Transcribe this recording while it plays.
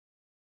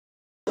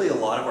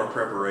lot of our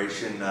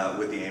preparation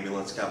with the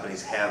ambulance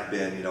companies have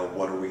been,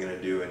 what are we going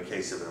to do in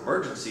case of an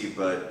emergency,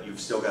 but you've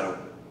still got to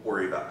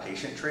worry about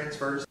patient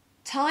transfers.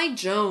 Ty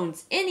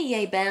Jones,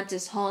 NEA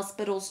Baptist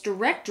Hospital's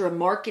Director of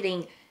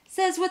Marketing,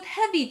 says with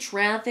heavy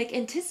traffic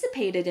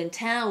anticipated in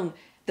town,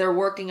 they're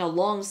working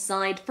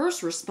alongside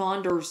first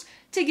responders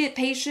to get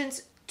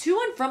patients to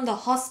and from the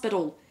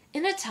hospital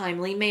in a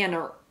timely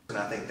manner. And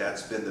I think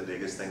that's been the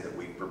biggest thing that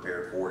we've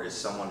prepared for is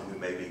someone who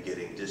may be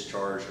getting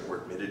discharged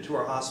or admitted to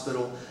our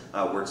hospital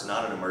where it's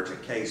not an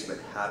emergent case, but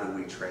how do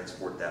we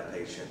transport that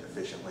patient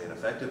efficiently and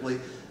effectively?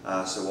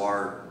 So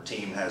our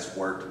team has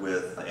worked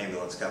with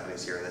ambulance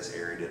companies here in this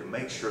area to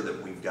make sure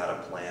that we've got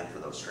a plan for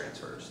those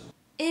transfers.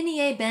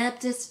 NEA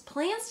Baptist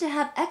plans to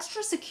have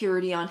extra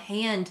security on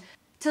hand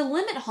to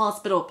limit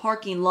hospital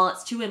parking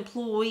lots to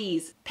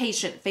employees,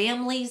 patient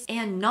families,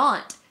 and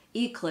not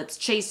eclipse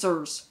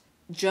chasers.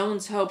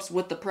 Jones hopes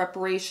with the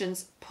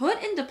preparations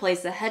put into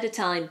place ahead of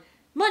time,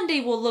 Monday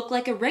will look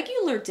like a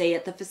regular day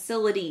at the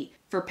facility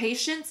for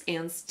patients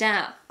and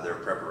staff. There are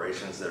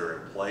preparations that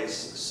are in place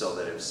so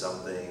that if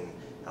something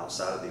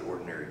outside of the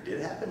ordinary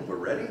did happen, we're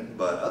ready.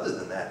 But other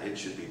than that, it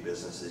should be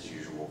business as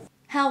usual.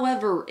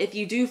 However, if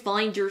you do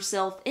find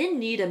yourself in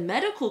need of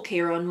medical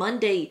care on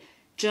Monday,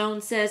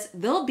 Jones says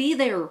they'll be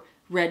there,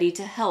 ready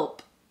to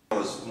help.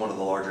 As one of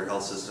the larger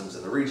health systems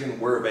in the region,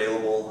 we're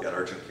available. We've got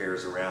urgent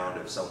cares around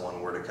if someone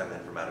were to come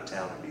in from out of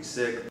town and be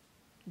sick.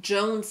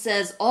 Jones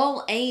says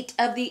all 8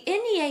 of the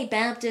NEA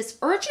Baptist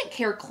urgent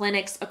care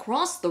clinics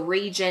across the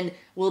region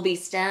will be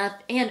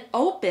staffed and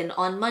open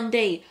on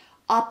Monday,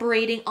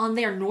 operating on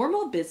their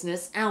normal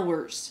business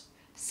hours.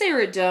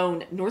 Sarah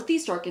Doan,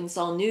 Northeast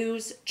Arkansas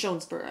News,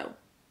 Jonesboro.